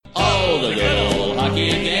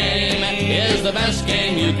hockey game is the best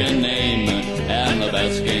game you can name. And the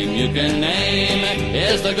best game you can name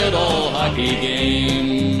is the good old hockey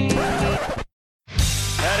game.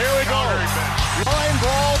 And here we go. Line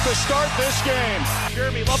brawl to start this game.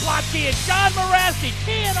 Jeremy Leblotsky and John Moraski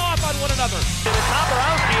teeing off on one another.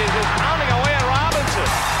 Toporowski is just pounding away at Robinson.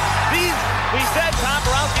 We said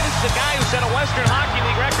Toporowski, this is a guy who set a Western Hockey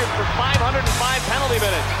League record for 505 penalty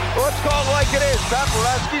minutes. Let's call it like it is.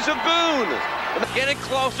 Toporowski's a goon. Getting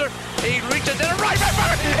closer. He reaches in a right.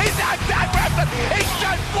 He's not Scott Grimson. He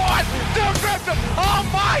shot forward. Stu Grimson. Oh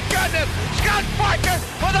my goodness. Scott Parker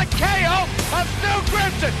with a KO of Stu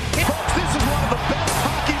Grimson. Folks, this is one of the best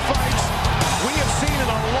hockey fights we have seen in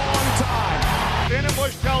a long time.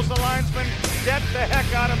 Bush tells the linesman, get the heck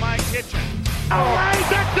out of my kitchen. Ray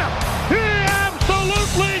Dixon, he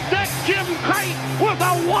absolutely decked Jim Kite with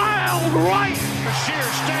a wild right. Sheer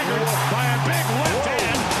staggered by a big left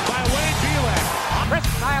hand by Wade Belak. Chris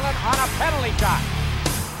Nyland on a penalty shot.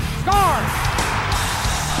 Scores!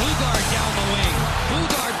 Bugard down the wing.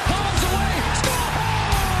 Bugard bombs away. Score!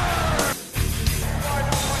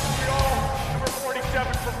 Number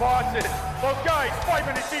 47 for Boston. Those guys, 5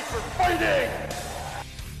 minutes each for fighting.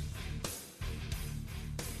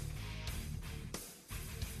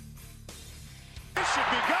 This should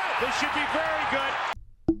be good. This should be very good.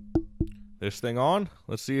 This thing on?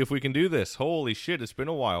 Let's see if we can do this. Holy shit, it's been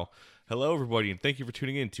a while. Hello, everybody, and thank you for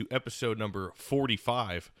tuning in to episode number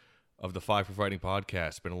 45 of the Five for Fighting podcast.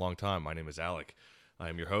 It's been a long time. My name is Alec. I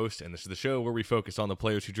am your host, and this is the show where we focus on the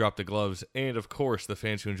players who dropped the gloves and, of course, the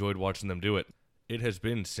fans who enjoyed watching them do it. It has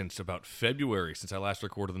been since about February since I last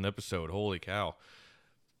recorded an episode. Holy cow.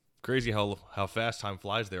 Crazy how fast time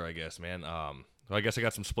flies there, I guess, man. I guess I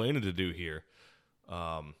got some splaining to do here.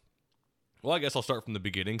 Well, I guess I'll start from the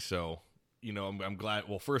beginning. So, you know, I'm glad.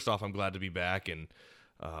 Well, first off, I'm glad to be back and,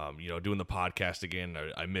 you know, doing the podcast again.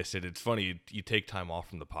 I miss it. It's funny. You take time off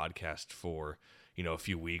from the podcast for, you know, a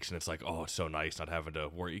few weeks and it's like, oh, it's so nice not having to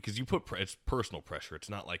worry because you put, it's personal pressure. It's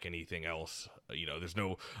not like anything else. You know, there's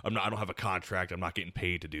no, I don't have a contract. I'm not getting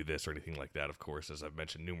paid to do this or anything like that. Of course, as I've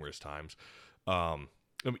mentioned numerous times.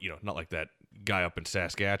 You know, not like that guy up in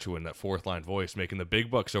Saskatchewan, that fourth line voice making the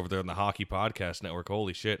big bucks over there on the Hockey Podcast Network.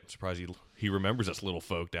 Holy shit. I'm surprised he remembers us little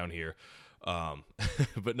folk down here.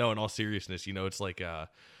 But no, in all seriousness, you know, it's like a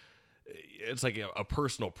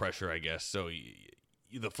personal pressure, I guess. So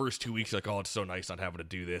the first 2 weeks, you're like, oh, it's so nice not having to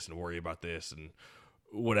do this and worry about this and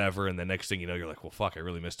whatever. And the next thing you know, you're like, well, fuck, I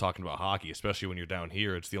really miss talking about hockey, especially when you're down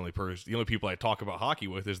here. It's the only people I talk about hockey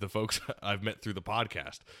with is the folks I've met through the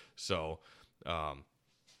podcast. So,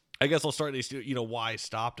 I guess I'll start, you know, why I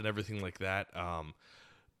stopped and everything like that.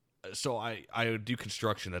 So I do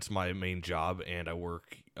construction. That's my main job, and I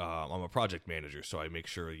work, I'm a project manager, so I make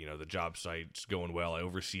sure, you know, the job site's going well. I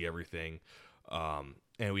oversee everything.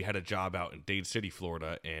 And we had a job out in Dade City,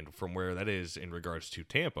 Florida, and from where that is in regards to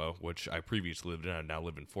Tampa, which I previously lived in, I now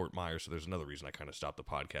live in Fort Myers, so there's another reason I kind of stopped the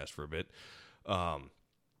podcast for a bit.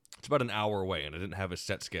 It's about an hour away, and I didn't have a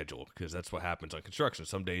set schedule, because that's what happens on construction.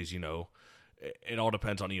 Some days, you know, it all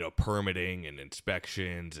depends on, you know, permitting and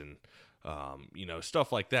inspections and, you know,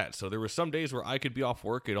 stuff like that. So there were some days where I could be off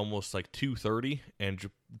work at almost like 2:30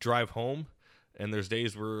 and drive home. And there's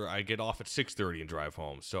days where I get off at 6:30 and drive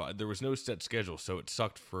home. So there was no set schedule. So it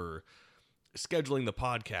sucked for scheduling the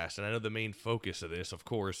podcast. And I know the main focus of this, of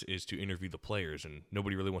course, is to interview the players. And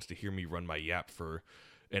nobody really wants to hear me run my yap for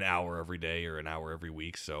an hour every day or an hour every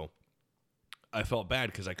week. So I felt bad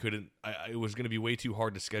because I couldn't, it was going to be way too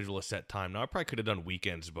hard to schedule a set time. Now, I probably could have done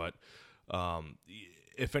weekends, but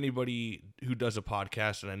if anybody who does a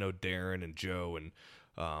podcast, and I know Darren and Joe and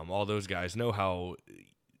all those guys know how,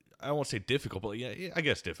 I won't say difficult, but yeah, I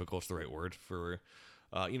guess difficult is the right word for,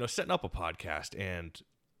 you know, setting up a podcast and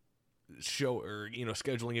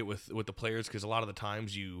scheduling it with the players, because a lot of the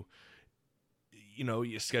times you know,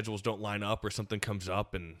 your schedules don't line up or something comes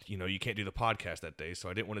up and, you know, you can't do the podcast that day. So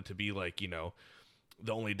I didn't want it to be like, you know,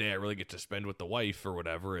 the only day I really get to spend with the wife or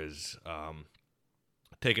whatever is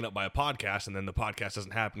taken up by a podcast, and then the podcast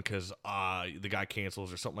doesn't happen because the guy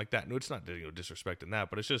cancels or something like that. No, it's not, you know, disrespecting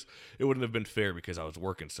that, but it's just, it wouldn't have been fair because I was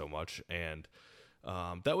working so much. And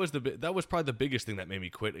that was probably the biggest thing that made me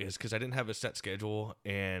quit, is because I didn't have a set schedule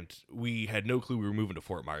and we had no clue we were moving to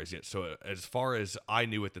Fort Myers yet. So as far as I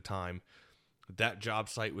knew at the time, that job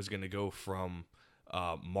site was going to go from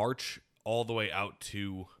March all the way out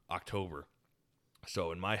to October.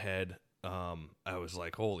 So in my head, I was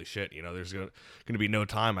like, holy shit, you know, there's going to be no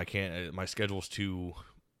time. I can't, my schedule's too,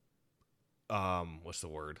 what's the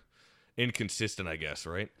word? Inconsistent, I guess,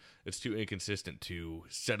 right? It's too inconsistent to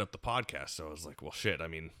set up the podcast. So I was like, well, shit, I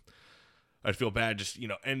mean, I'd feel bad just,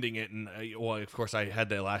 ending it. And, well, of course, I had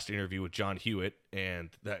that last interview with John Hewitt, and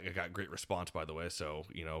that got great response, by the way. So,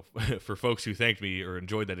 for folks who thanked me or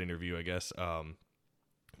enjoyed that interview, I guess,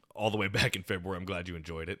 all the way back in February, I'm glad you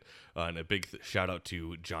enjoyed it. And a big shout out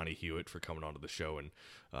to Johnny Hewitt for coming onto the show and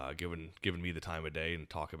giving me the time of day and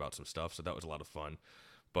talk about some stuff. So that was a lot of fun.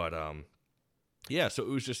 But, yeah, so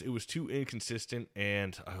it was too inconsistent,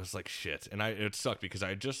 and I was like, shit. And it sucked because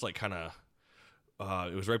I just like kind of,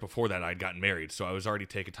 it was right before that I'd gotten married, so I was already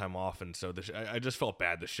taking time off, and so I just felt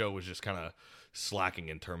bad. The show was just kind of slacking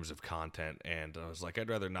in terms of content, and I was like, I'd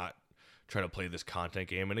rather not try to play this content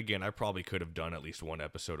game. And again, I probably could have done at least one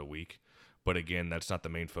episode a week, but again, that's not the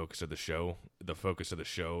main focus of the show. The focus of the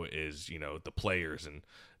show is, the players, and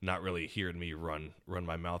not really hearing me run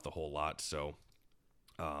my mouth a whole lot. So,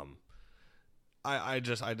 I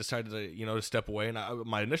decided to, to step away, and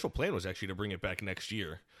my initial plan was actually to bring it back next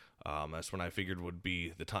year. That's when I figured would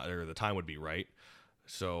be the time would be right.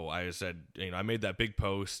 So I said, I made that big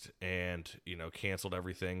post and, canceled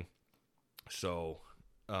everything. So,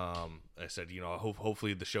 I said,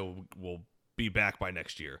 hopefully the show will be back by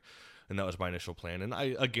next year. And that was my initial plan. And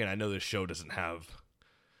I know this show doesn't have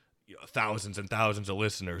thousands and thousands of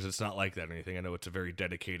listeners. It's not like that or anything. I know it's a very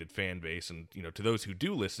dedicated fan base. And, to those who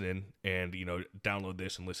do listen in and, download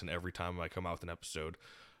this and listen every time I come out with an episode,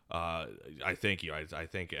 I thank you. I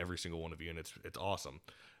thank every single one of you, and it's awesome.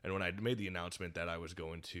 And when I made the announcement that I was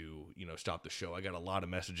going to, stop the show, I got a lot of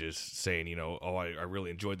messages saying, I really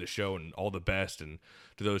enjoyed the show and all the best. And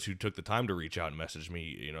to those who took the time to reach out and message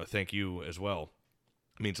me, thank you as well.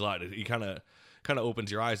 It means a lot. It kind of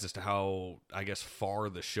opens your eyes as to how, I guess, far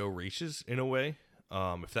the show reaches in a way,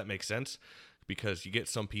 if that makes sense, because you get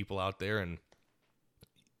some people out there and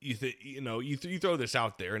you throw this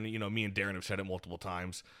out there, and me and Darren have said it multiple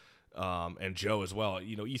times, and Joe as well.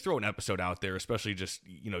 You throw an episode out there, especially just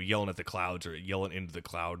yelling at the clouds or yelling into the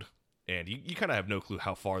cloud, and you kind of have no clue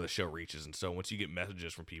how far the show reaches. And so once you get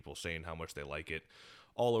messages from people saying how much they like it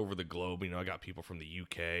all over the globe, I got people from the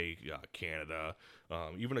UK, Canada,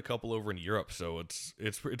 even a couple over in Europe. So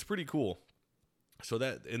it's pretty cool. So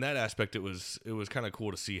that in that aspect, it was kind of cool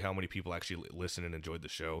to see how many people actually listened and enjoyed the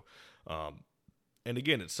show. And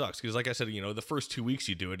again, it sucks because, like I said, the first 2 weeks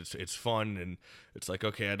you do it, it's fun, and it's like,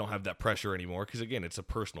 okay, I don't have that pressure anymore. Because again, it's a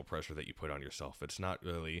personal pressure that you put on yourself. It's not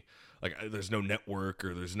really like there's no network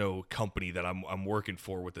or there's no company that I'm working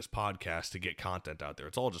for with this podcast to get content out there.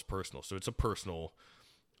 It's all just personal. So it's a personal,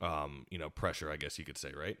 pressure, I guess you could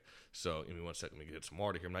say, right? So give me 1 second, let me get some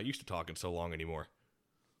water here. I'm not used to talking so long anymore.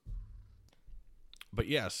 But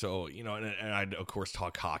yeah, so, and I'd, of course,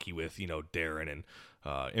 talk hockey with, Darren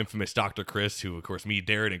and infamous Dr. Chris, who, of course, me,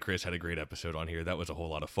 Darren, and Chris had a great episode on here. That was a whole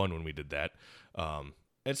lot of fun when we did that.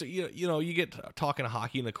 And so, you get talking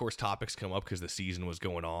hockey, and, of course, topics come up because the season was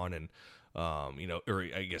going on, and, or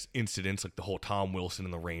I guess incidents like the whole Tom Wilson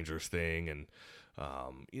and the Rangers thing, and,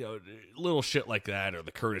 little shit like that, or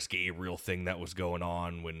the Curtis Gabriel thing that was going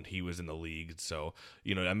on when he was in the league. So,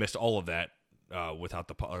 I missed all of that. Without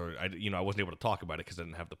I wasn't able to talk about it because I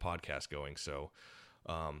didn't have the podcast going. So,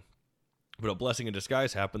 but a blessing in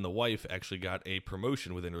disguise happened. The wife actually got a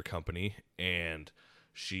promotion within her company, and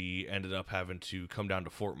she ended up having to come down to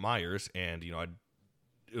Fort Myers. And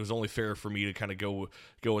it was only fair for me to kind of go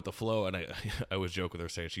with the flow. And I always joke with her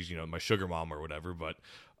saying she's my sugar mom or whatever. But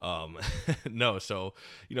no, so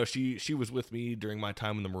she was with me during my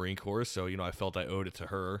time in the Marine Corps. So I felt I owed it to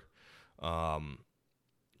her.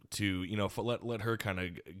 To let her kind of,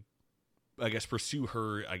 I guess, pursue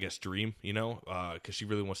her, I guess, dream, because she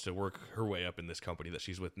really wants to work her way up in this company that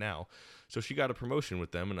she's with now. So she got a promotion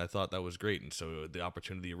with them, and I thought that was great. And so the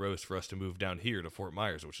opportunity arose for us to move down here to Fort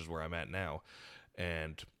Myers, which is where I'm at now.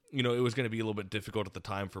 And it was going to be a little bit difficult at the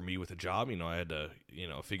time for me with a job. I had to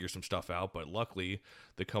figure some stuff out. But luckily,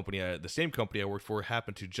 the same company I worked for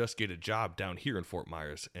happened to just get a job down here in Fort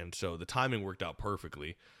Myers, and so the timing worked out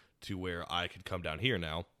perfectly to where I could come down here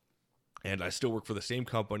now. And I still work for the same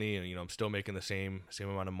company, and I'm still making the same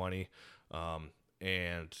amount of money,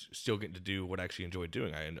 and still getting to do what I actually enjoy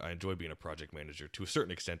doing. I enjoy being a project manager to a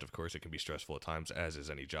certain extent. Of course, it can be stressful at times, as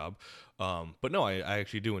is any job. But no, I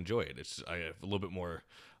actually do enjoy it. I have a little bit more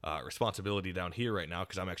responsibility down here right now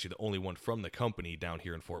because I'm actually the only one from the company down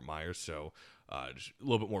here in Fort Myers. So just a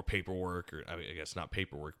little bit more paperwork, or I guess not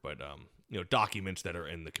paperwork, but documents that are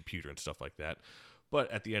in the computer and stuff like that.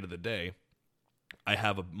 But at the end of the day, I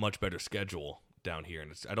have a much better schedule down here,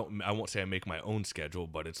 and I won't say I make my own schedule,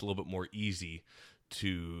 but it's a little bit more easy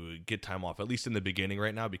to get time off, at least in the beginning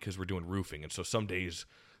right now, because we're doing roofing. And so some days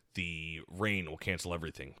the rain will cancel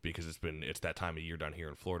everything because it's that time of year down here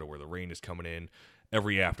in Florida where the rain is coming in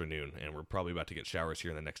every afternoon, and we're probably about to get showers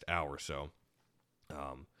here in the next hour. So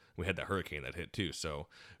We had that hurricane that hit too. So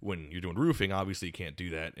when you're doing roofing, obviously you can't do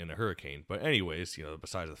that in a hurricane. But anyways,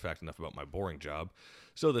 besides the fact, enough about my boring job.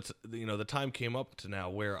 So that's, the time came up to now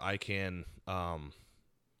where I can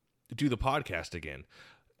do the podcast again.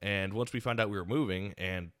 And once we found out we were moving,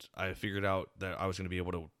 and I figured out that I was going to be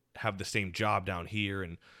able to have the same job down here,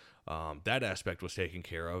 and that aspect was taken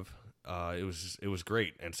care of, it was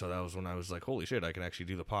great. And so that was when I was like, holy shit, I can actually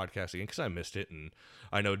do the podcast again, because I missed it. And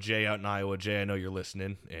I know Jay out in Iowa. Jay, I know you're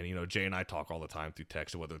listening. And, Jay and I talk all the time through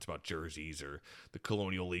text, whether it's about jerseys or the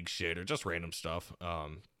Colonial League shit or just random stuff.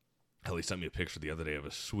 He sent me a picture the other day of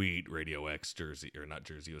a sweet Radio X jersey, or not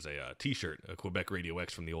jersey, it was a t-shirt, a Quebec Radio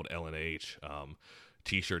X from the old LNH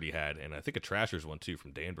t-shirt he had, and I think a Trashers one too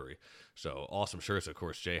from Danbury. So awesome shirts. Of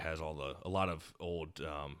course, Jay has a lot of old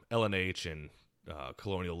LNH and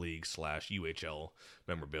Colonial League / UHL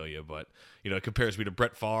memorabilia, but it compares me to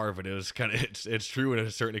Brett Favre, and it was kind of it's true to a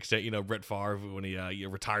certain extent. Brett Favre, when he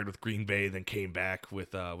retired with Green Bay, then came back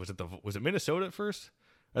with was it Minnesota at first?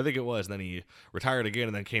 I think it was. And then he retired again,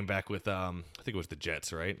 and then came back with I think it was the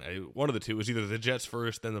Jets, right? One of the two. It was either the Jets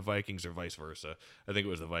first, then the Vikings, or vice versa. I think it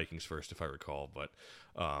was the Vikings first, if I recall. But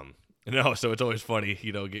so it's always funny,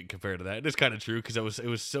 getting compared to that. It is kind of true, because it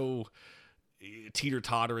was so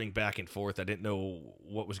teeter-tottering back and forth. I didn't know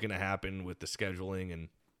what was going to happen with the scheduling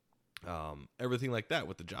and everything like that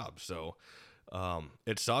with the job. So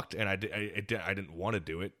it sucked, and I didn't want to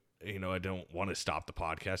do it. I don't want to stop the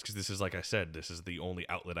podcast, because this is, like I said, this is the only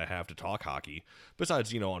outlet I have to talk hockey,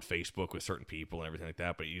 besides, on Facebook with certain people and everything like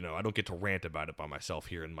that. But, I don't get to rant about it by myself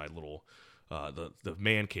here in my little, the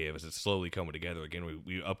man cave, as it's slowly coming together. Again,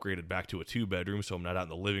 we upgraded back to a 2-bedroom, so I'm not out in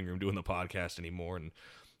the living room doing the podcast anymore. And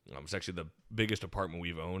it's actually the biggest apartment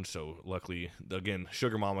we've owned. So luckily, again,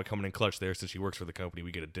 Sugar Mama coming in clutch there. Since she works for the company,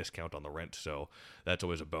 we get a discount on the rent. So that's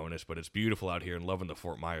always a bonus. But it's beautiful out here, and loving the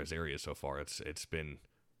Fort Myers area so far. It's been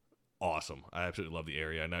awesome. I absolutely love the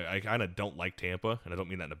area, and I kind of don't like Tampa, and I don't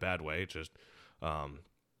mean that in a bad way. It's just a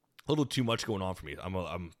little too much going on for me.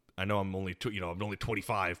 I know I'm only I'm only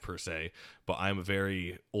 25 per se, but I'm a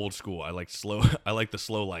very old school. I like slow. I like the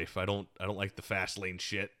slow life. I don't like the fast lane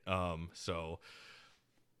shit. So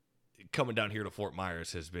coming down here to Fort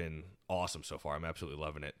Myers has been awesome so far. I'm absolutely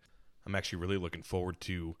loving it. I'm actually really looking forward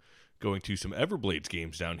to going to some Everblades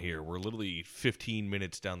games down here. We're literally 15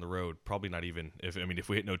 minutes down the road, probably not even, if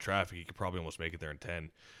we hit no traffic, you could probably almost make it there in 10,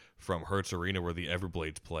 from Hertz Arena, where the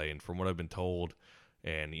Everblades play. And from what I've been told,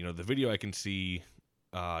 and the video I can see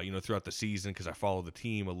throughout the season, because I follow the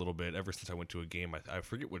team a little bit ever since I went to a game. I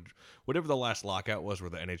forget whatever the last lockout was where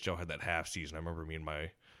the NHL had that half season. I remember me and my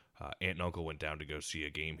aunt and uncle went down to go see a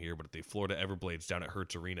game here, but at the Florida Everblades down at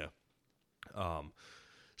Hertz Arena.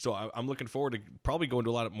 So I'm looking forward to probably going to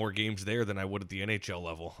a lot more games there than I would at the NHL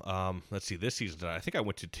level. Let's see, this season, I think I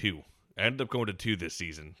went to 2. I ended up going to 2 this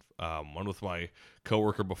season. One with my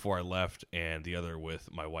coworker before I left, and the other with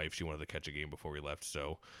my wife. She wanted to catch a game before we left.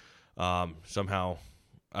 So somehow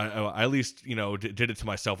I at least, did it to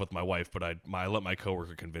myself with my wife, but I let my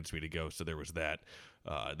coworker convince me to go. So there was that.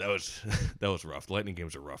 That was rough. The Lightning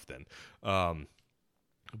games are rough then.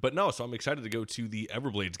 But no, so I'm excited to go to the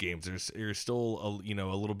Everblades games. There's still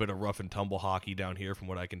a little bit of rough and tumble hockey down here, from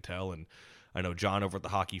what I can tell. And I know John over at the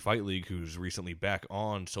Hockey Fight League, who's recently back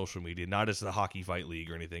on social media, not as the Hockey Fight League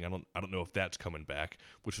or anything. I don't know if that's coming back,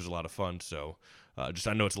 which was a lot of fun. So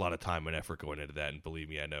I know it's a lot of time and effort going into that, and believe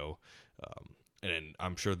me, I know. And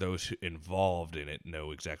I'm sure those involved in it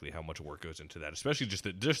know exactly how much work goes into that, especially just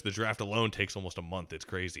the draft alone takes almost a month. It's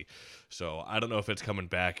crazy. So I don't know if it's coming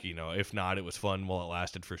back. If not, it was fun while it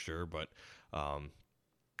lasted for sure. But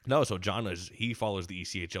no, so John he follows the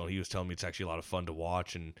ECHL, and he was telling me it's actually a lot of fun to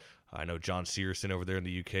watch. And I know John Searson over there in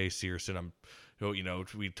the UK. Searson,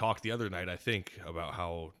 we talked the other night, I think, about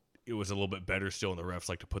how it was a little bit better still, and the refs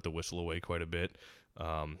like to put the whistle away quite a bit.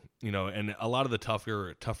 And a lot of the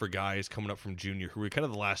tougher guys coming up from junior, who were kind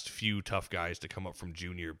of the last few tough guys to come up from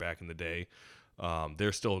junior back in the day,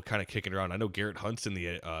 they're still kind of kicking around. I know Garrett Hunt's in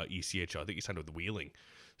the ECHL. I think he signed with Wheeling.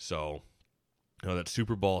 So, that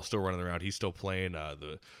Super Bowl still running around. He's still playing.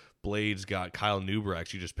 The Blades got Kyle Neuber,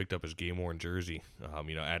 actually just picked up his game-worn jersey,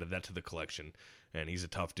 added that to the collection. And he's a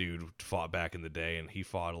tough dude, fought back in the day, and he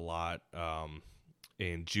fought a lot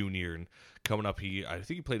in junior. And coming up, I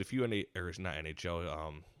think he played a few not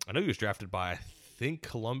NHL. I know he was drafted by, I think,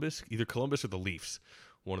 Columbus, either Columbus or the Leafs,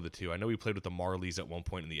 one of the two. I know he played with the Marlies at one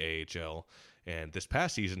point in the AHL. And this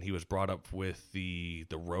past season, he was brought up with the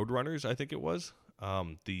Roadrunners, I think it was.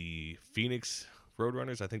 The Phoenix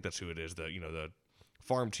Roadrunners, I think that's who it is. The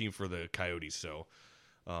farm team for the Coyotes. So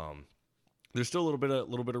there's still a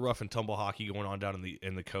little bit of rough and tumble hockey going on down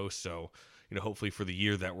in the coast. So hopefully for the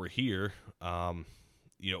year that we're here,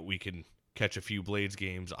 we can catch a few Blades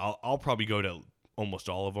games. I'll probably go to almost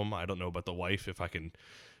all of them. I don't know about the wife, if I can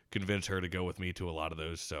convince her to go with me to a lot of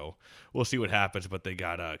those. So we'll see what happens. But they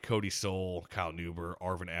got Cody Soul, Kyle Neuber,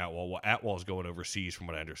 Arvin Atwell. Well, Atwell's going overseas from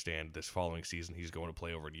what I understand. This following season, he's going to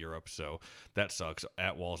play over in Europe. So that sucks.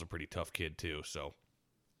 Atwell's a pretty tough kid too. So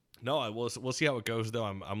no, we'll see how it goes though.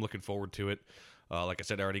 I'm looking forward to it. Like I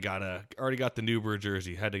said, I already got the Neuber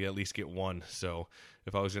jersey. Had to at least get one. So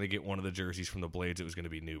if I was going to get one of the jerseys from the Blades, it was going to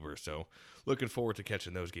be Neuber. So looking forward to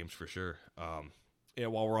catching those games for sure. Yeah,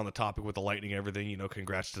 while we're on the topic with the Lightning and everything,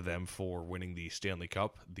 congrats to them for winning the Stanley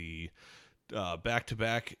Cup, the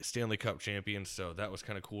back-to-back Stanley Cup champions. So that was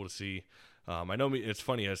kind of cool to see. I know it's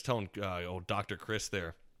funny. I was telling old Dr. Chris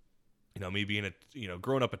there, me being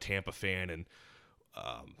growing up a Tampa fan and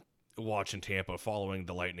watching Tampa, following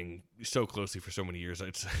the Lightning so closely for so many years.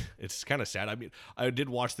 It's kind of sad. I mean, I did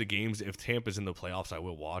watch the games. If Tampa's in the playoffs, I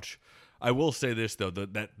will watch. I will say this though,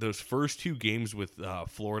 that those first 2 games with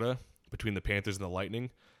Florida, between the Panthers and the Lightning,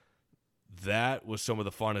 that was some of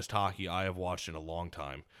the funnest hockey I have watched in a long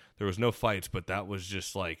time. There was no fights, but that was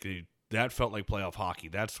just that felt like playoff hockey.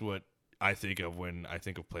 That's what I think of when I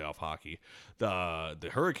think of playoff hockey. The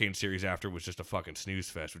Hurricane series after was just a fucking snooze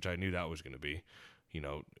fest, which I knew that was going to be.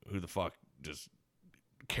 Who the fuck does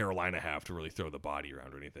Carolina have to really throw the body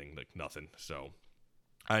around or anything? Like nothing. So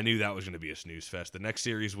I knew that was going to be a snooze fest. The next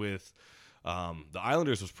series with the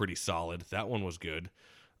Islanders was pretty solid. That one was good.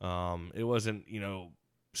 It wasn't,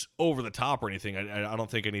 over the top or anything. I don't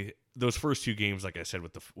think those first 2 games, like I said,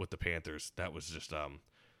 with the Panthers, that was just,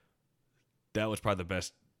 that was probably the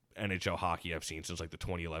best NHL hockey I've seen since the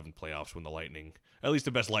 2011 playoffs when the Lightning, at least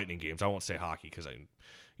the best Lightning games. I won't say hockey because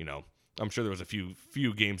I'm sure there was a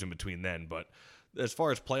few games in between then, but as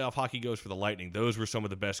far as playoff hockey goes for the Lightning, those were some of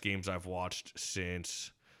the best games I've watched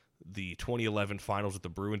since the 2011 finals with the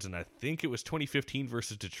Bruins. And I think it was 2015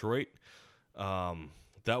 versus Detroit.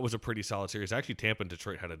 That was a pretty solid series. Actually, Tampa and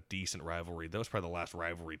Detroit had a decent rivalry. That was probably the last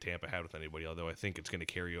rivalry Tampa had with anybody, although I think it's going to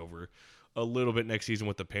carry over a little bit next season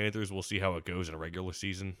with the Panthers. We'll see how it goes in a regular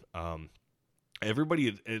season.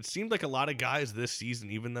 It seemed like a lot of guys this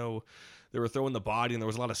season, even though they were throwing the body and there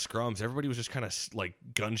was a lot of scrums, everybody was just kind of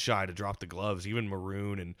gun shy to drop the gloves. Even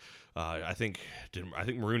Maroon and I think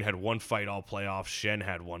Maroon had one fight all playoffs. Shen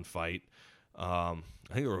had one fight.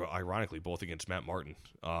 I think they were ironically both against Matt Martin,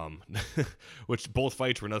 which both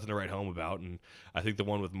fights were nothing to write home about. And I think the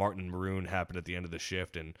one with Martin and Maroon happened at the end of the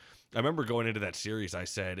shift. And I remember going into that series, I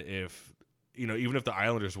said, even if the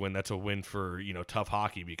Islanders win, that's a win for, tough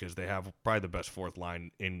hockey because they have probably the best 4th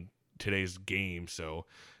line in today's game. So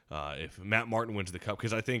if Matt Martin wins the cup,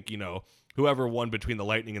 because I think, whoever won between the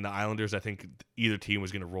Lightning and the Islanders, I think either team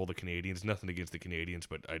was going to roll the Canadians. Nothing against the Canadians,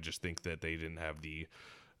 but I just think that they didn't have the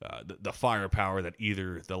firepower that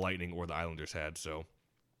either the Lightning or the Islanders had. So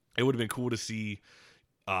it would have been cool to see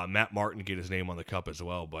Matt Martin get his name on the cup as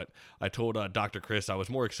well. But I told Dr. Chris I was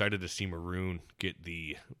more excited to see Maroon get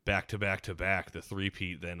the back-to-back-to-back, the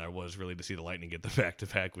three-peat, than I was really to see the Lightning get the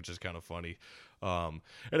back-to-back, which is kind of funny. And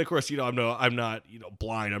of course, I'm not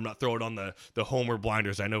blind. I'm not throwing on the Homer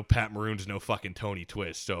blinders. I know Pat Maroon's no fucking Tony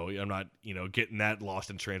Twist, so I'm not getting that lost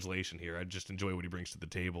in translation here. I just enjoy what he brings to the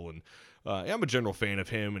table, and I'm a general fan of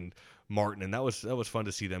him and Martin, and that was fun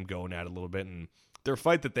to see them going at it a little bit. And their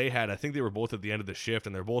fight that they had, I think they were both at the end of the shift,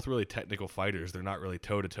 and they're both really technical fighters. They're not really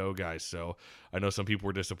toe-to-toe guys, so I know some people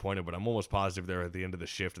were disappointed, but I'm almost positive they're at the end of the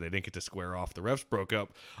shift, and they didn't get to square off. The refs broke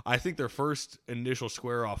up. I think their first initial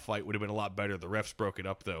square-off fight would have been a lot better. The refs broke it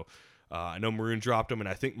up, though. I know Maroon dropped him, and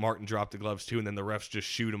I think Martin dropped the gloves, too, and then the refs just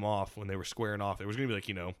shoot him off when they were squaring off. It was going to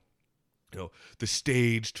be the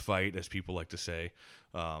staged fight, as people like to say.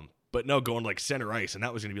 But no, going center ice, and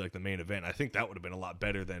that was going to be the main event. I think that would have been a lot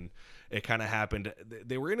better than it kind of happened.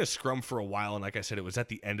 They were in a scrum for a while, and like I said, it was at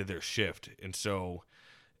the end of their shift. And so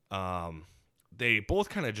they both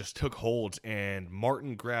kind of just took holds, and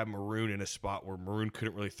Martin grabbed Maroon in a spot where Maroon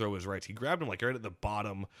couldn't really throw his rights. He grabbed him right at the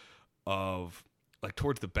bottom of,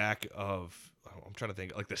 towards the back of, I'm trying to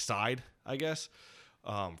think, the side, I guess.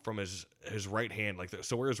 From his right hand,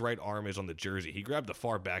 so where his right arm is on the jersey, he grabbed the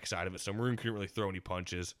far back side of it, so Maroon couldn't really throw any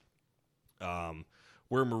punches.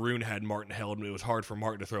 Where Maroon had Martin held, it was hard for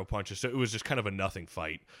Martin to throw punches, so it was just kind of a nothing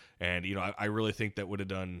fight. And I really think that would have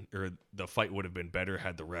done, or the fight would have been better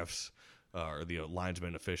had the refs or the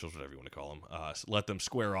linesmen, officials, whatever you want to call them, let them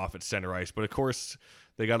square off at center ice. But of course,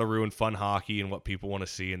 they got to ruin fun hockey and what people want to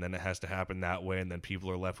see, and then it has to happen that way, and then people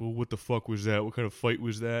are left, well, what the fuck was that? What kind of fight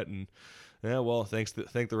was that? And yeah, well, thank the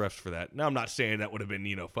refs for that. Now, I'm not saying that would have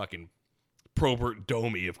been, fucking Probert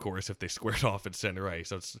Domi, of course, if they squared off at center ice.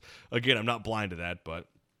 So again, I'm not blind to that, but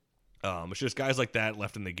It's just guys like that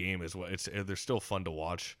left in the game is what they're still fun to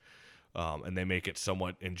watch, and they make it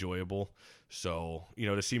somewhat enjoyable. So,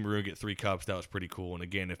 to see Maroon get 3 cups, that was pretty cool. And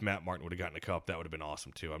again, if Matt Martin would have gotten a cup, that would have been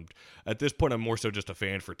awesome too. At this point, I'm more so just a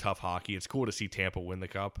fan for tough hockey. It's cool to see Tampa win the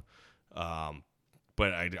cup,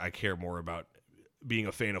 but I care more about being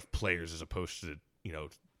a fan of players as opposed to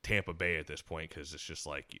Tampa Bay at this point, because it's just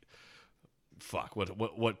like, fuck,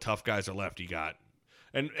 what tough guys are left? You got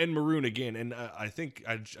and Maroon again, and I think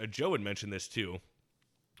Joe had mentioned this too,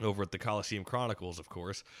 over at the Coliseum Chronicles, of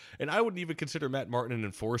course. And I wouldn't even consider Matt Martin an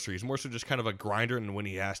enforcer. He's more so just kind of a grinder, and when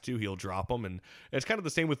he has to, he'll drop them. And it's kind of the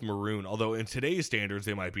same with Maroon, although in today's standards,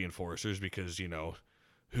 they might be enforcers because,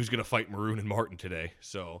 who's going to fight Maroon and Martin today?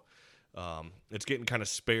 So it's getting kind of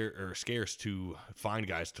scarce to find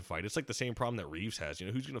guys to fight. It's like the same problem that Reeves has.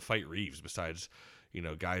 Who's going to fight Reeves besides,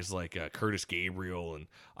 guys like Curtis Gabriel? And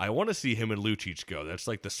I want to see him and Lucic go. That's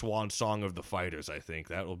like the swan song of the fighters, I think.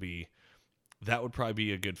 That would probably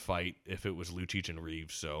be a good fight if it was Lucic and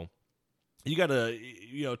Reeves. So you got to,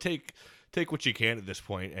 take what you can at this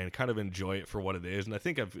point and kind of enjoy it for what it is. And I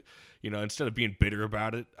think instead of being bitter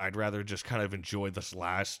about it, I'd rather just kind of enjoy this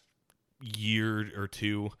last year or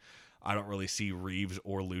two. I don't really see Reeves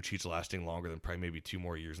or Lucic lasting longer than probably maybe 2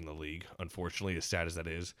 more years in the league, unfortunately, as sad as that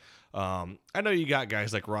is. I know you got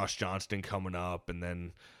guys like Ross Johnston coming up, and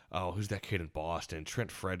then who's that kid in Boston?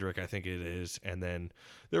 Trent Frederick, I think it is. And then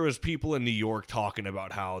there was people in New York talking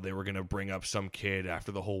about how they were going to bring up some kid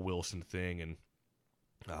after the whole Wilson thing. And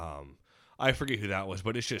I forget who that was,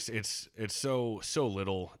 but it's just, it's so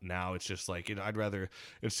little now. It's just like, I'd rather,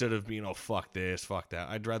 instead of being, fuck this, fuck that,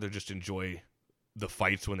 I'd rather just enjoy the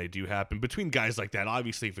fights when they do happen between guys like that.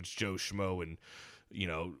 Obviously, if it's Joe Schmo and,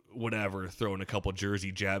 whatever, throwing a couple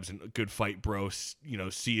jersey jabs and good fight, bro,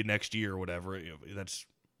 see you next year or whatever, that's,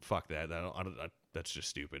 fuck that. That's just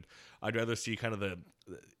stupid. I'd rather see kind of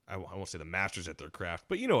I won't say the masters at their craft,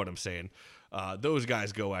 but you know what I'm saying. Those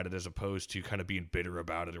guys go at it as opposed to kind of being bitter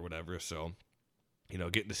about it or whatever. So,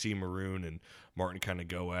 getting to see Maroon and Martin kind of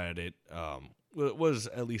go at it was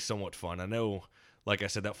at least somewhat fun. I know, like I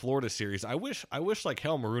said, that Florida series, I wish like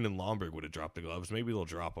hell Maroon and Lomberg would have dropped the gloves. Maybe they'll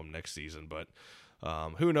drop them next season, but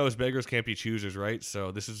who knows? Beggars can't be choosers, right?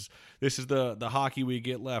 So this is the hockey we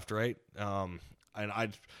get left, right?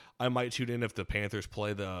 And I might tune in if the Panthers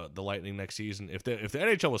play the Lightning next season. If the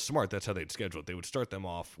NHL was smart, that's how they'd schedule it. They would start them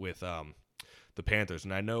off with the Panthers.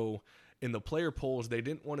 And I know in the player polls, they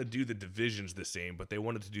didn't want to do the divisions the same, but they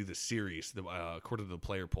wanted to do the series according to the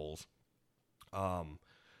player polls.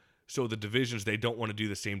 So the divisions, they don't want to do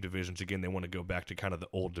the same divisions again. They want to go back to kind of the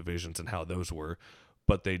old divisions and how those were.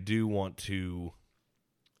 But they do want to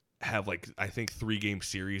have, like, I think 3-game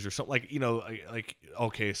series or something, like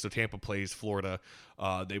okay, so Tampa plays Florida,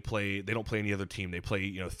 they don't play any other team, they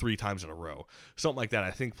play 3 times in a row, something like that.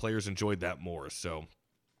 I think players enjoyed that more, so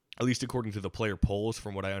at least according to the player polls,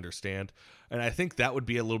 from what I understand. And I think that would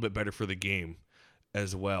be a little bit better for the game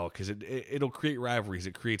as well, because it'll create rivalries,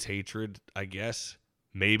 it creates hatred, I guess.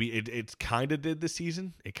 Maybe it kind of did this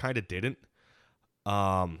season, it kind of didn't.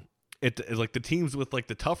 It like the teams with like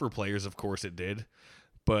the tougher players, of course it did.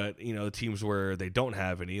 But, the teams where they don't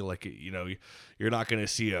have any, like, you're not going to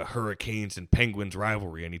see a Hurricanes and Penguins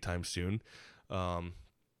rivalry anytime soon.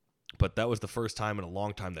 But that was the first time in a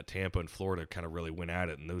long time that Tampa and Florida kind of really went at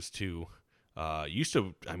it. And those two used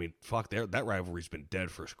to, that rivalry's been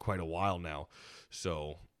dead for quite a while now.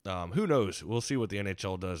 So who knows? We'll see what the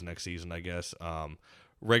NHL does next season, I guess.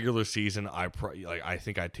 Regular season, I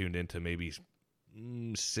think I tuned into maybe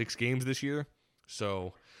 6 games this year.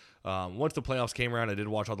 So once the playoffs came around, I did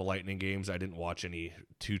watch all the Lightning games. I didn't watch any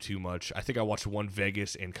too much. I think I watched one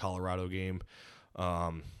Vegas and Colorado game.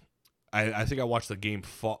 I think I watched the game,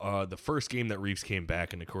 the first game that Reeves came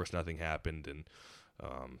back, and of course nothing happened. And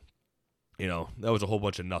that was a whole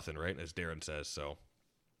bunch of nothing, right? As Darren says. So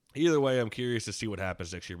either way, I'm curious to see what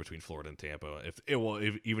happens next year between Florida and Tampa.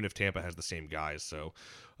 Even if Tampa has the same guys. So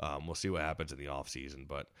we'll see what happens in the offseason.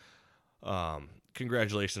 But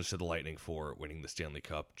congratulations to the Lightning for winning the Stanley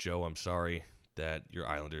Cup. Joe, I'm sorry that your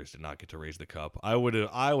Islanders did not get to raise the cup. I would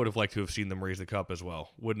have liked to have seen them raise the cup as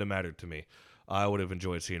well. Wouldn't have mattered to me. I would have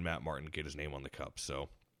enjoyed seeing Matt Martin get his name on the cup. So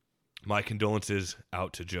my condolences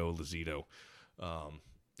out to Joe Lazito.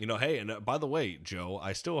 Hey, and by the way, Joe,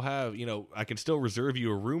 I still have, I can still reserve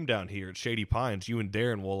you a room down here at Shady Pines. You and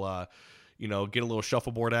Darren will, get a little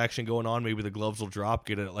shuffleboard action going on. Maybe the gloves will drop.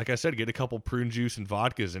 Get a couple prune juice and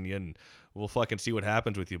vodkas in you, and we'll fucking see what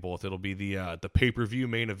happens with you both. It'll be the pay-per-view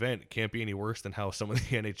main event. It can't be any worse than how some of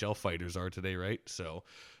the NHL fighters are today, right? So,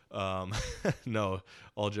 no,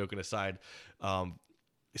 all joking aside,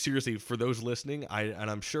 seriously, for those listening,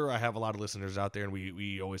 I'm sure I have a lot of listeners out there, and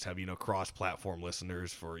we always have, cross-platform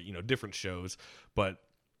listeners for, different shows, but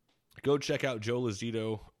go check out Joe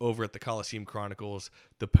Lazito over at the Coliseum Chronicles,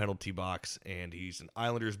 The Penalty Box, and he's an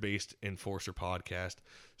Islanders-based enforcer podcast,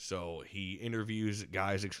 so he interviews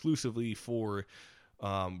guys exclusively for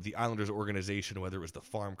the Islanders organization, whether it was the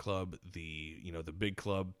farm club, the big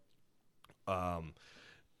club,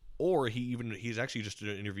 or he's actually just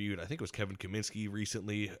interviewed, I think it was Kevin Kaminsky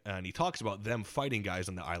recently, and he talks about them fighting guys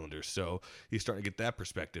on the Islanders. So he's starting to get that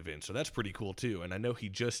perspective in. So that's pretty cool too. And I know he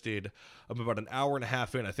just did, I'm about an hour and a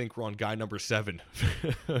half in, I think we're on guy number 7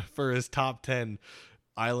 for his top 10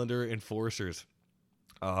 Islander enforcers.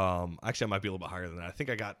 Actually, I might be a little bit higher than that. I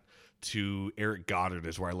think I got to Eric Goddard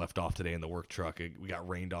is where I left off today in the work truck. We got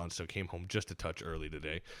rained on, so came home just a touch early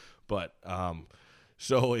today. But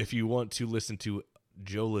so if you want to listen to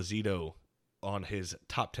Joe Lazito on his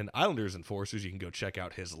top 10 Islanders enforcers, you can go check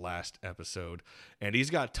out his last episode. And he's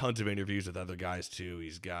got tons of interviews with other guys too.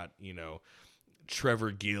 He's got,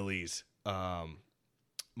 Trevor Gillies,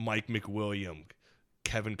 Mike McWilliam,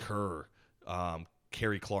 Kevin Kerr,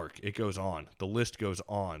 Kerry Clark. It goes on. The list goes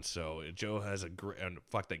on. So Joe has a great, and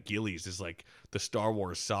fuck, that Gillies is like the Star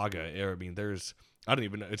Wars saga. I mean, I don't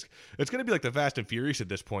even know. It's going to be like the Fast and Furious at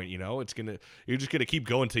this point, you're just going to keep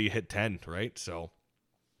going until you hit 10, right? So,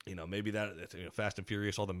 maybe that's Fast and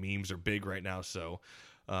Furious, all the memes are big right now. So,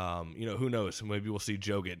 who knows? Maybe we'll see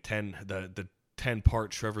Joe get 10, the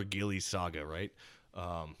 10-part Trevor Gillies saga, right?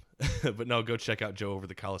 But no, go check out Joe over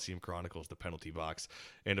the Coliseum Chronicles, The Penalty Box.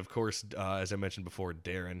 And of course, as I mentioned before,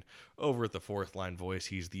 Darren over at the Fourth Line Voice.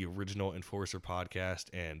 He's the original Enforcer podcast.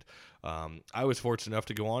 And I was fortunate enough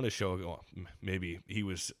to go on his show. Maybe he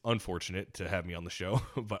was unfortunate to have me on the show,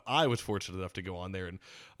 but I was fortunate enough to go on there and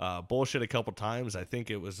bullshit a couple times. I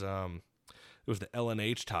think it was the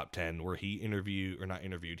LNH top 10 where he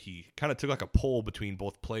he kind of took like a poll between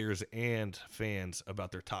both players and fans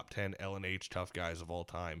about their top 10 LNH tough guys of all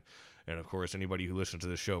time. And of course, anybody who listened to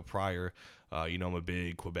the show prior, I'm a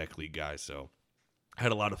big Quebec League guy. So I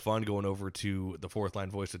had a lot of fun going over to the Fourth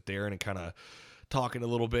Line Voice with Darren and kind of talking a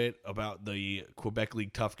little bit about the Quebec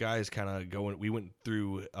League tough guys, we went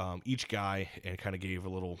through each guy and kind of gave a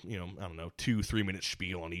little, 2-3 minute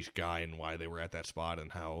spiel on each guy and why they were at that spot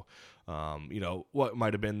and how, what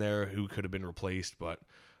might have been there, who could have been replaced. But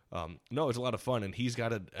no, it was a lot of fun, and he's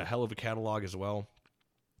got a hell of a catalog as well.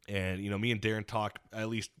 And, me and Darren talk at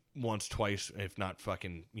least once, twice, if not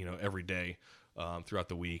fucking, every day throughout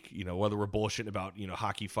the week, whether we're bullshitting about,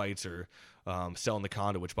 hockey fights or selling the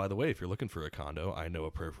condo, which, by the way, if you're looking for a condo, I know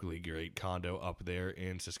a perfectly great condo up there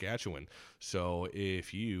in Saskatchewan. So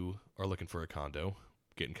if you are looking for a condo,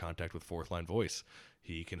 get in contact with Fourth Line Voice.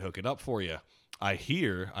 He can hook it up for you.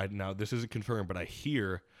 Now this isn't confirmed, but I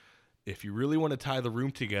hear if you really want to tie the room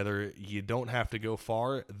together, you don't have to go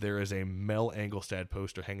far. There is a Mel Angelstad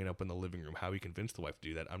poster hanging up in the living room. How he convinced the wife to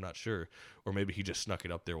do that, I'm not sure. Or maybe he just snuck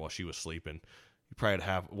it up there while she was sleeping. He probably had to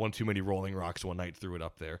have one too many Rolling Rocks one night, threw it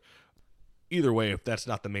up there. Either way, if that's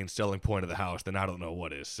not the main selling point of the house, then I don't know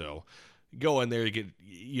what is. So go in there, you get,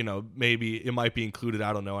 maybe it might be included,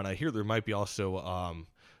 I don't know. And I hear there might be also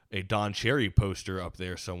a Don Cherry poster up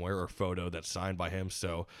there somewhere, or photo that's signed by him.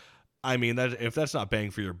 So I mean, if that's not bang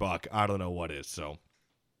for your buck, I don't know what is. So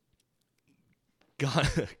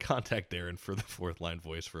contact Darren for the Fourth Line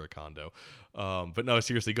Voice for a condo. But no,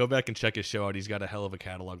 seriously, go back and check his show out. He's got a hell of a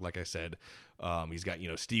catalog, like I said. He's got,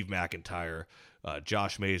 Steve McIntyre,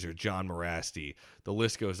 Josh Mazur, John Morasti. The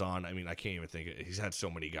list goes on. I mean, I can't even think. He's had so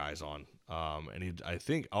many guys on. I'm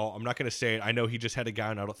not going to say it. I know he just had a guy,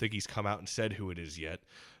 and I don't think he's come out and said who it is yet.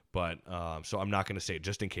 But so I'm not going to say it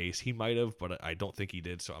just in case. He might have, but I don't think he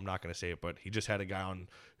did, so I'm not going to say it. But he just had a guy on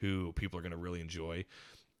who people are going to really enjoy.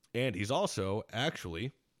 And he's also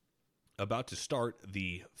actually about to start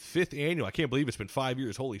the 5th annual. I can't believe it's been 5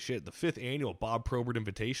 years. Holy shit. The 5th annual Bob Probert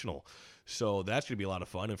Invitational. So that's going to be a lot of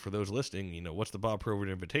fun. And for those listening, what's the Bob Probert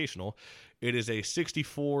Invitational? It is a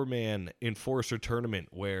 64-man enforcer tournament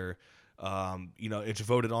where it's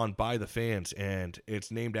voted on by the fans. And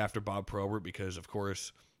it's named after Bob Probert because, of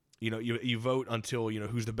course, you vote until,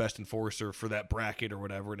 who's the best enforcer for that bracket or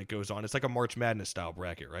whatever, and it goes on. It's like a March Madness style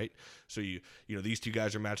bracket, right? So these two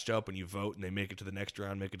guys are matched up, and you vote, and they make it to the next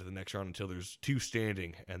round until there's 2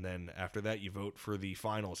 standing, and then after that you vote for the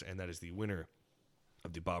finals, and that is the winner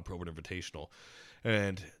of the Bob Probert Invitational.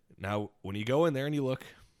 And now when you go in there and you look,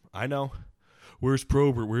 I know, where's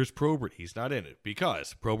Probert? He's not in it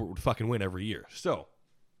because Probert would fucking win every year. So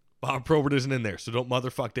Bob Probert isn't in there, so don't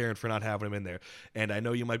motherfuck Darren for not having him in there. And I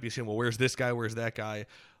know you might be saying, well, where's this guy? Where's that guy?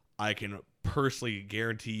 I can personally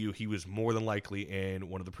guarantee you he was more than likely in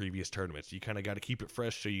one of the previous tournaments. You kind of got to keep it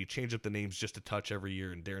fresh, so you change up the names just a touch every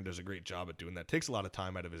year, and Darren does a great job at doing that. Takes a lot of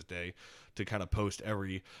time out of his day to kind of post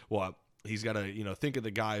he's got to, think of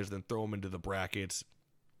the guys, then throw them into the brackets,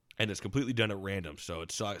 and it's completely done at random. So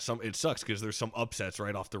it sucks because there's some upsets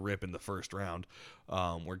right off the rip in the first round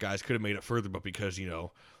where guys could have made it further, but because,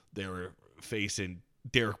 they were facing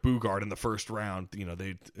Derek Boogaard in the first round,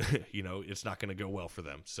 they, it's not going to go well for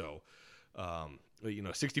them. So,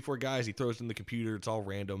 64 guys, he throws in the computer. It's all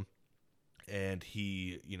random. And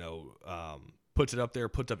he, puts it up there,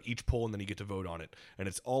 puts up each poll, and then you get to vote on it. And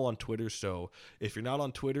it's all on Twitter. So if you're not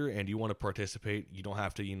on Twitter and you want to participate, you don't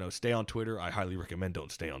have to, stay on Twitter. I highly recommend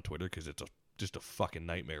don't stay on Twitter because it's just a fucking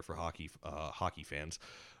nightmare for hockey fans.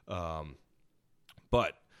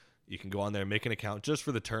 But you can go on there and make an account just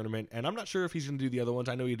for the tournament. And I'm not sure if he's going to do the other ones.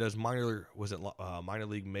 I know he does minor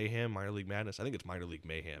league mayhem, minor league madness. I think it's minor league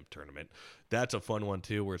mayhem tournament. That's a fun one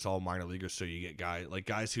too, where it's all minor leaguers. So you get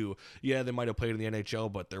guys who, they might have played in the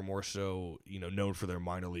NHL, but they're more so, known for their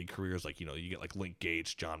minor league careers. Like, you get like Link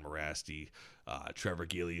Gates, John Morasti, Trevor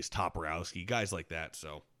Gillies, Toporowski, guys like that.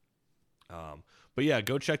 So, but yeah,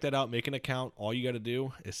 go check that out. Make an account. All you got to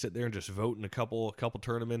do is sit there and just vote in a couple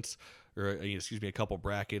tournaments, or a couple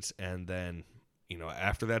brackets, and then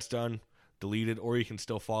after that's done, delete it. Or you can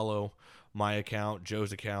still follow my account,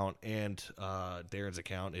 Joe's account, and Darren's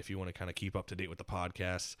account if you want to kind of keep up to date with the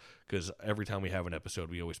podcast. Because every time we have an episode,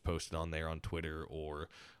 we always post it on there on Twitter or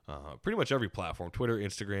pretty much every platform: Twitter,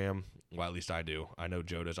 Instagram. Well, at least I do. I know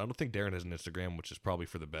Joe does. I don't think Darren has an Instagram, which is probably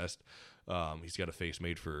for the best. He's got a face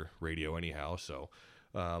made for radio anyhow. So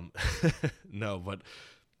no, but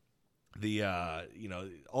the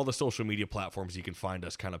all the social media platforms you can find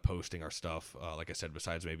us kind of posting our stuff, like I said,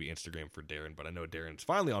 besides maybe Instagram for Darren. But I know Darren's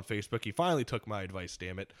finally on Facebook. He finally took my advice,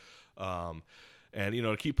 damn it. And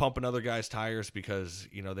to keep pumping other guys' tires because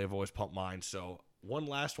they've always pumped mine. So one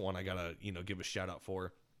last one I gotta give a shout out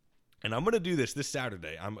for, and I'm gonna do this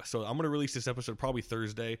Saturday. I'm gonna release this episode probably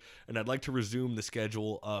Thursday, and I'd like to resume the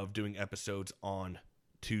schedule of doing episodes on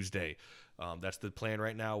Tuesday. That's the plan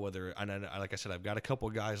right now. Like I said, I've got a couple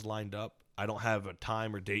guys lined up. I don't have a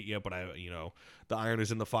time or date yet, but the iron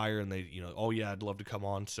is in the fire, and they, I'd love to come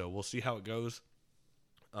on. So we'll see how it goes.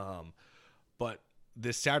 But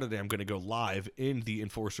this Saturday, I'm going to go live in the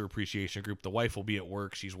Enforcer Appreciation Group. The wife will be at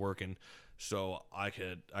work; she's working, so I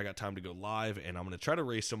got time to go live, and I'm going to try to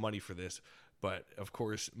raise some money for this. But of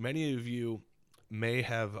course, many of you may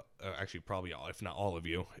have, actually probably all, if not all of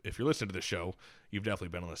you, if you're listening to the show, you've definitely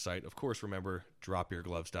been on the site. Of course, remember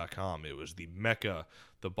dropyourgloves.com. It was the mecca,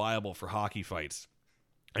 the Bible for hockey fights.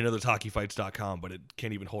 I know there's hockeyfights.com, but it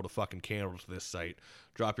can't even hold a fucking candle to this site.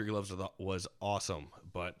 Drop Your Gloves was awesome,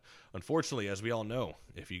 but unfortunately, as we all know,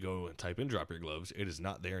 if you go and type in Drop Your Gloves, it is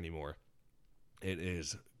not there anymore. It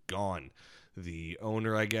is gone. The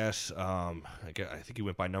owner, I guess, I think he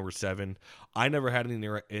went by number 7. I never had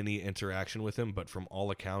any interaction with him, but from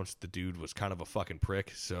all accounts, the dude was kind of a fucking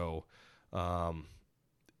prick. So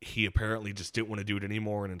he apparently just didn't want to do it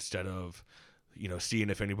anymore, and instead of seeing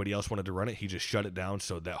if anybody else wanted to run it, he just shut it down.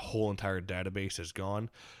 So that whole entire database is gone.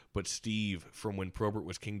 But Steve from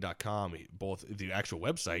WhenProbertWasKing.com, both the actual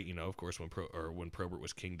website, of course,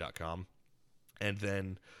 WhenProbertWasKing.com, and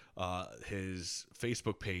then his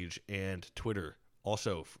Facebook page and Twitter,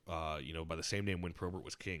 also, by the same name, When Probert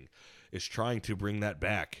Was King, is trying to bring that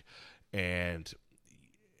back. And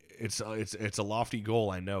it's a lofty goal,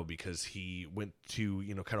 I know, because he went to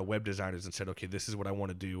kind of web designers and said, okay, this is what I want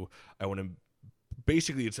to do. I want to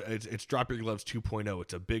basically it's Drop Your Gloves 2.0.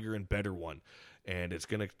 It's a bigger and better one, and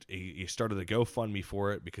he started a GoFundMe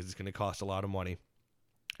for it because it's gonna cost a lot of money.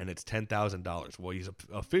 And it's $10,000. Well, he's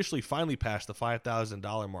officially finally passed the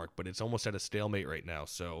 $5,000 mark, but it's almost at a stalemate right now.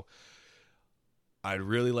 So I'd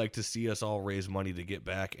really like to see us all raise money to get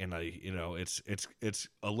back. And it's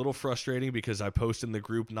a little frustrating because I post in the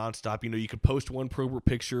group nonstop. You could post one Probert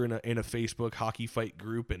picture in a Facebook hockey fight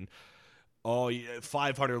group, and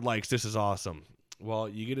 500 likes. This is awesome. Well,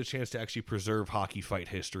 you get a chance to actually preserve hockey fight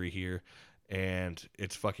history here. And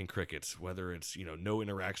it's fucking crickets, whether it's, no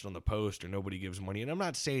interaction on the post or nobody gives money. And I'm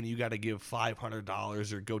not saying you got to give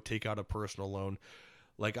 $500 or go take out a personal loan.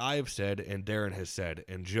 Like I have said, and Darren has said,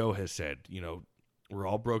 and Joe has said, we're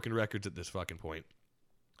all broken records at this fucking point.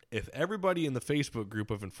 If everybody in the Facebook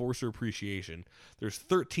group of Enforcer Appreciation, there's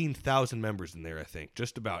 13,000 members in there, I think,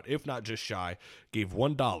 just about, if not just shy, gave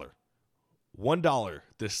 $1,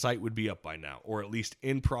 this site would be up by now, or at least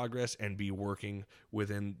in progress and be working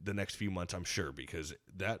within the next few months, I'm sure, because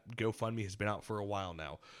that GoFundMe has been out for a while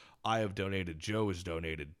now. I have donated, Joe has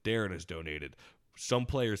donated, Darren has donated, some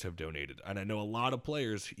players have donated, and I know a lot of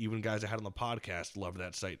players, even guys I had on the podcast, love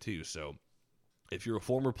that site too. So if you're a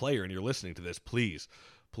former player and you're listening to this, please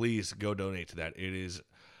go donate to that. It is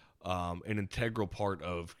an integral part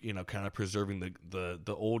of, you know, kind of preserving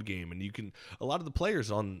the old game. And you can, a lot of the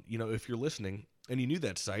players on, you know, if you're listening and you knew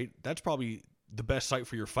that site, that's probably the best site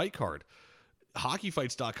for your fight card.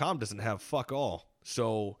 Hockeyfights.com doesn't have fuck all.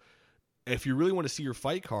 So if you really want to see your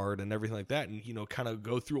fight card and everything like that, and, you know, kind of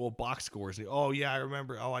go through old box scores and, oh yeah, I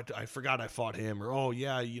remember, oh, I forgot I fought him, or, oh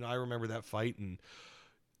yeah, you know, I remember that fight. And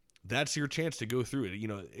that's your chance to go through it. You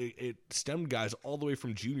know, it stemmed guys all the way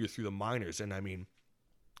from junior through the minors. And I mean,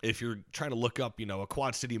 if you're trying to look up, you know, a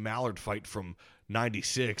Quad City Mallard fight from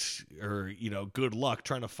 96, or, you know, good luck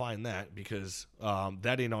trying to find that, because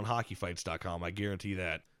that ain't on hockeyfights.com. I guarantee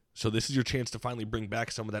that. So this is your chance to finally bring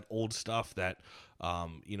back some of that old stuff that,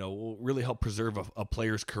 you know, will really help preserve a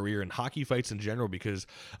player's career and hockey fights in general, because,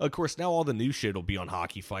 of course, now all the new shit will be on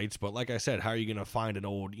Hockey Fights. But like I said, how are you going to find an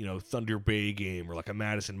old, you know, Thunder Bay game or like a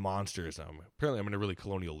Madison Monsters? Apparently I'm in a really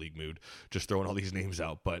Colonial League mood, just throwing all these names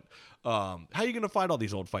out. But how are you going to find all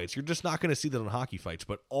these old fights? You're just not going to see that on Hockey Fights.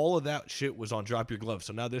 But all of that shit was on Drop Your Gloves.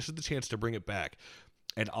 So now this is the chance to bring it back.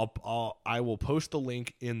 And I will post the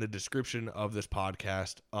link in the description of this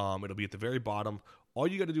podcast. It'll be at the very bottom. All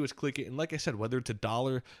you got to do is click it. And like I said, whether it's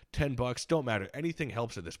 $1, $10, don't matter. Anything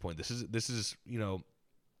helps at this point. This is you know,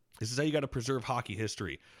 this is how you got to preserve hockey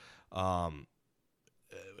history.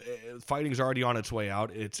 Fighting's already on its way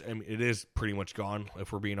out. It is pretty much gone,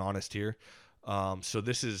 if we're being honest here. So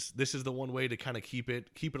this is the one way to kind of keep it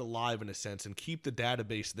alive in a sense, and keep the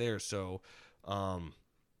database there. So,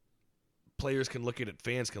 players can look at it,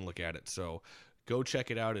 fans can look at it. So go check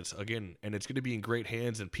it out. It's going to be in great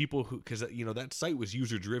hands, and people who, because, you know, that site was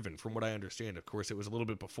user driven from what I understand. Of course, it was a little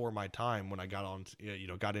bit before my time when I got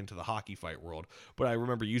into the hockey fight world, but I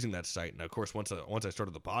remember using that site. And of course, once I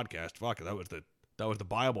started the podcast, that was the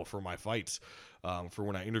Bible for my fights, for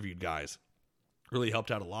when I interviewed guys. Really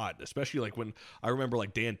helped out a lot, especially like when I remember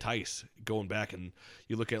like Dan Tice going back, and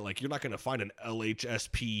you look at, like, you're not going to find an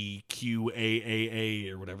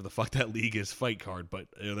LHSPQAAA or whatever the fuck that league is fight card, but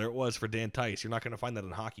there it was for Dan Tice. You're not going to find that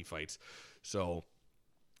in Hockey Fights. So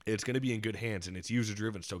it's going to be in good hands, and it's user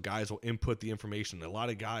driven. So guys will input the information. A lot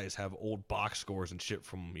of guys have old box scores and shit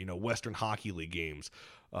from, you know, Western Hockey League games.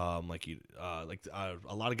 A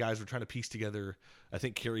lot of guys were trying to piece together, I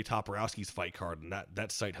think, Kerry Toporowski's fight card, and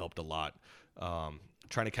that site helped a lot.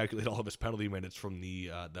 Trying to calculate all of his penalty minutes from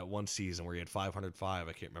the that one season where he had 505.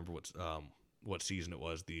 I can't remember what season it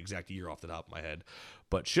was, the exact year off the top of my head,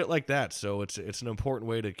 but shit like that. So it's an important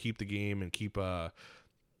way to keep the game and keep the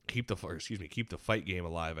fight game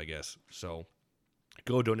alive, I guess. So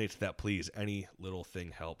go donate to that, please. Any little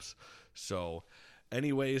thing helps. So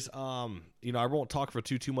anyways, you know, I won't talk for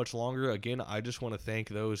too much longer. Again, I just want to thank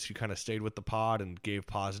those who kind of stayed with the pod and gave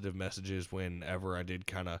positive messages whenever I did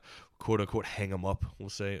kind of quote unquote hang them up, we'll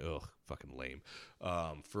say. Ugh, fucking lame.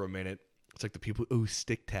 For a minute. It's like the people,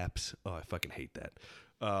 stick taps. Oh, I fucking hate that.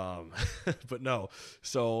 But no.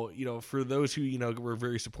 So, you know, for those who, you know, were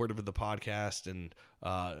very supportive of the podcast and,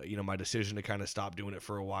 you know, my decision to kind of stop doing it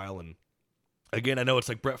for a while. And again, I know it's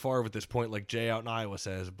like Brett Favre at this point, like Jay out in Iowa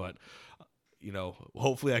says, but, you know,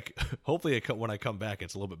 hopefully when I come back,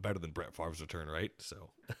 it's a little bit better than Brett Favre's return, right?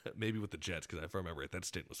 So maybe with the Jets, because if I remember it, that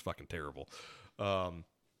stint was fucking terrible.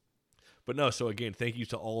 But no, so again, thank you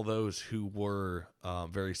to all those who were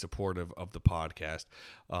very supportive of the podcast.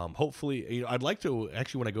 Hopefully, you know, I'd like to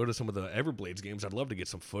actually, when I go to some of the Everblades games, I'd love to get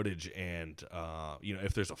some footage, and you know,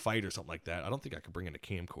 if there's a fight or something like that. I don't think I could bring in a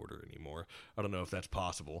camcorder anymore. I don't know if that's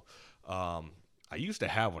possible. I used to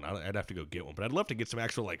have one. I'd have to go get one, but I'd love to get some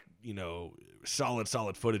actual, like, you know, solid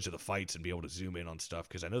footage of the fights and be able to zoom in on stuff,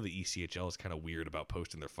 because I know the ECHL is kind of weird about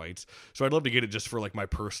posting their fights. So I'd love to get it just for like my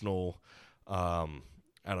personal,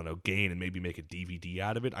 I don't know, gain, and maybe make a DVD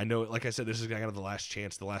out of it. I know, like I said, this is kind of the last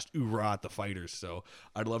chance, the last oorah at the fighters. So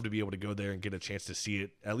I'd love to be able to go there and get a chance to see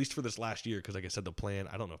it, at least for this last year. Because like I said, the plan,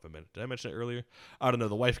 I don't know if did I mention it earlier? I don't know.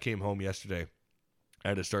 The wife came home yesterday. I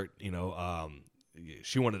had to start, you know,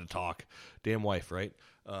 she wanted to talk. Damn wife, right?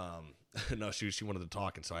 No, she wanted to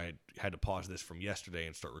talk, and so I had to pause this from yesterday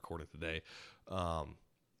and start recording today.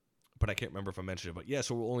 But I can't remember if I mentioned it. But yeah,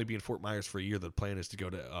 so we'll only be in Fort Myers for a year. The plan is to go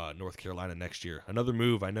to North Carolina next year. Another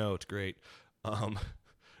move, I know, it's great.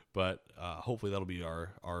 But hopefully that'll be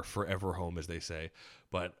our forever home, as they say.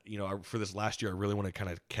 But, you know, for this last year, I really want to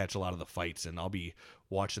kind of catch a lot of the fights, and I'll be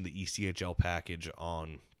watching the ECHL package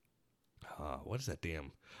on what is that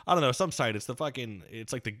damn? I don't know, some site. It's like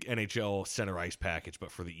the NHL center ice package,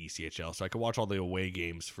 but for the ECHL. So I can watch all the away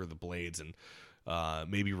games for the Blades, and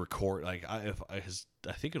maybe record. Like I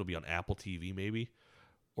think it'll be on Apple TV maybe,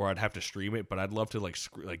 or I'd have to stream it. But I'd love to like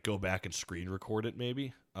go back and screen record it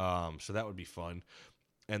maybe. So that would be fun,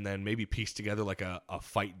 and then maybe piece together like a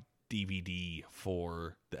fight DVD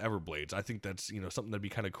for the Everblades. I think that's, something that'd be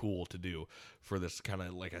kind of cool to do for this kind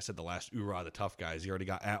of, like I said, the last Ura, the tough guys. You already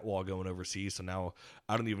got Atwall going overseas, so now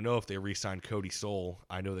I don't even know if they re-signed Cody Soul.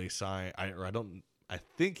 I know they signed, I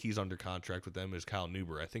think he's under contract with them as Kyle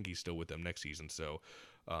Neuber. I think he's still with them next season, so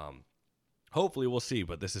hopefully we'll see.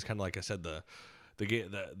 But this is kind of, like I said, the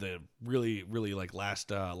really, really like last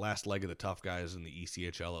leg of the tough guys in the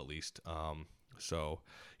ECHL at least. So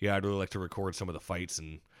yeah, I'd really like to record some of the fights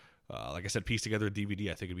and like I said, piece together a DVD.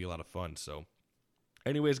 I think it'd be a lot of fun. So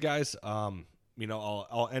anyways, guys,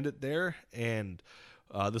 I'll end it there, and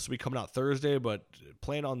this will be coming out Thursday, but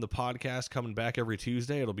plan on the podcast coming back every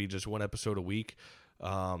Tuesday. It'll be just one episode a week.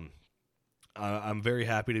 I'm very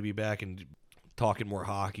happy to be back and talking more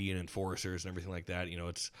hockey and enforcers and everything like that.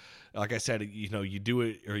 It's like I said, you do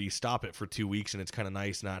it or you stop it for 2 weeks, and it's kind of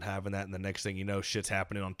nice not having that. And the next thing you know, shit's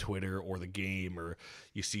happening on Twitter or the game, or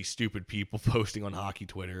you see stupid people posting on hockey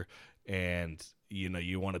Twitter, and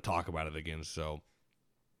you want to talk about it again. So,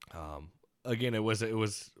 again, it was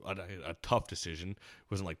a tough decision. It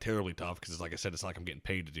wasn't like terribly tough because, like I said, it's not like I'm getting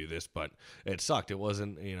paid to do this, but it sucked. It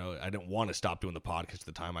wasn't, I didn't want to stop doing the podcast at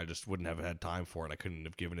the time. I just wouldn't have had time for it. I couldn't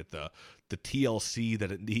have given it the TLC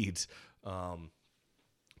that it needs.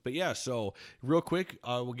 But yeah, so real quick,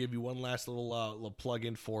 we'll give you one last little plug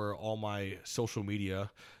in for all my social media.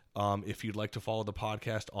 If you'd like to follow the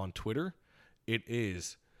podcast on Twitter, it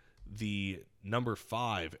is the number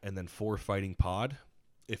 5 and then 4 Fighting Pod.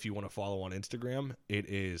 If you want to follow on Instagram, it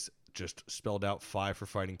is just spelled out 5 for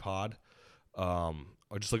Fighting Pod.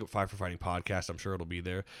 Or just look at 5 for Fighting Podcast. I'm sure it'll be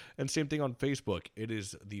there. And same thing on Facebook. It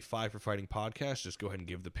is the 5 for Fighting Podcast. Just go ahead and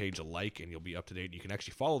give the page a like, and you'll be up to date. You can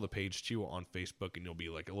actually follow the page too on Facebook, and you'll be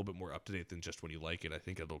like a little bit more up to date than just when you like it. I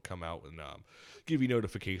think it'll come out and give you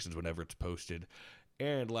notifications whenever it's posted.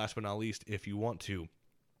 And last but not least, if you want to,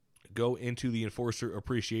 go into the Enforcer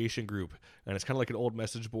Appreciation Group, and it's kind of like an old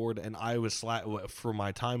message board. And I was for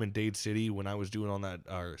my time in Dade City when I was when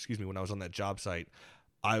I was on that job site,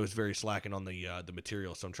 I was very slacking on the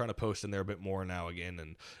material. So I'm trying to post in there a bit more now again,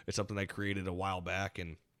 and it's something I created a while back,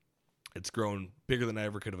 and it's grown bigger than I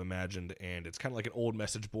ever could have imagined. And it's kind of like an old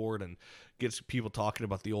message board, and gets people talking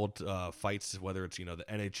about the old fights, whether it's the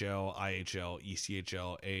NHL, IHL,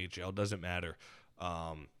 ECHL, AHL, doesn't matter.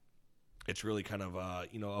 It's really kind of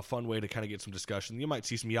a fun way to kind of get some discussion. You might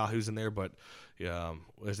see some yahoos in there, but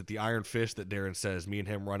is it the Iron Fist that Darren says? Me and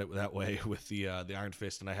him run it that way with the Iron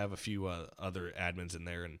Fist, and I have a few other admins in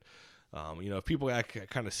there. And if people act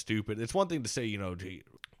kind of stupid, it's one thing to say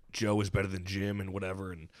Joe is better than Jim and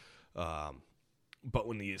whatever, and but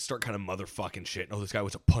when you start kind of motherfucking shit, this guy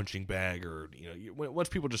was a punching bag, or once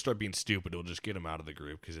people just start being stupid, it'll just get them out of the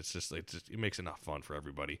group, because it makes it not fun for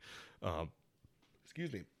everybody.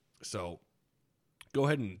 Excuse me. So go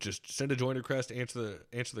ahead and just send a join request, answer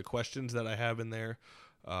the questions that I have in there.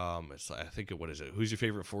 I think, what is it? Who's your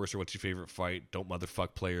favorite enforcer? What's your favorite fight? Don't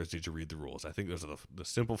motherfuck players. Did you read the rules? I think those are the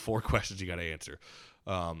simple 4 questions you got to answer.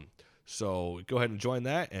 So go ahead and join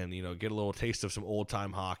that, and get a little taste of some old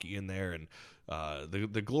time hockey in there, and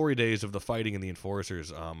the glory days of the fighting and the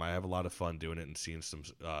enforcers. I have a lot of fun doing it and seeing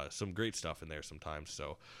some great stuff in there sometimes.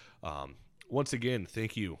 So once again,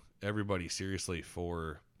 thank you everybody, seriously,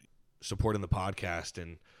 for supporting the podcast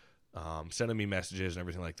and sending me messages and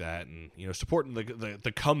everything like that, and supporting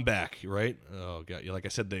the comeback, right? Oh god, like I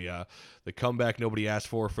said, the comeback nobody asked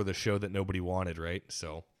for the show that nobody wanted, right?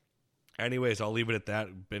 So anyways, I'll leave it at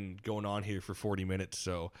that. Been going on here for 40 minutes,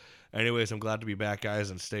 so anyways, I'm glad to be back, guys,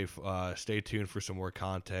 and stay tuned for some more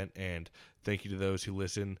content, and thank you to those who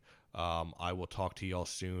listen. I will talk to y'all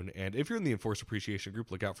soon, and if you're in the Enforcer Appreciation Group,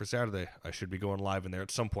 look out for Saturday. I should be going live in there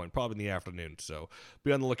at some point, probably in the afternoon, so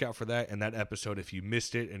be on the lookout for that. And that episode, if you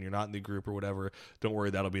missed it and you're not in the group or whatever, don't worry,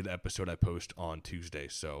 that'll be the episode I post on Tuesday.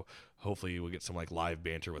 So hopefully we'll get some like live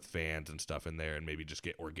banter with fans and stuff in there, and maybe just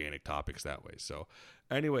get organic topics that way. So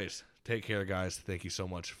anyways, take care, guys. Thank you so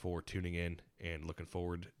much for tuning in, and looking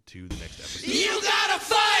forward to the next episode. You gotta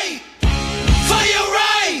fight for your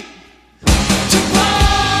right.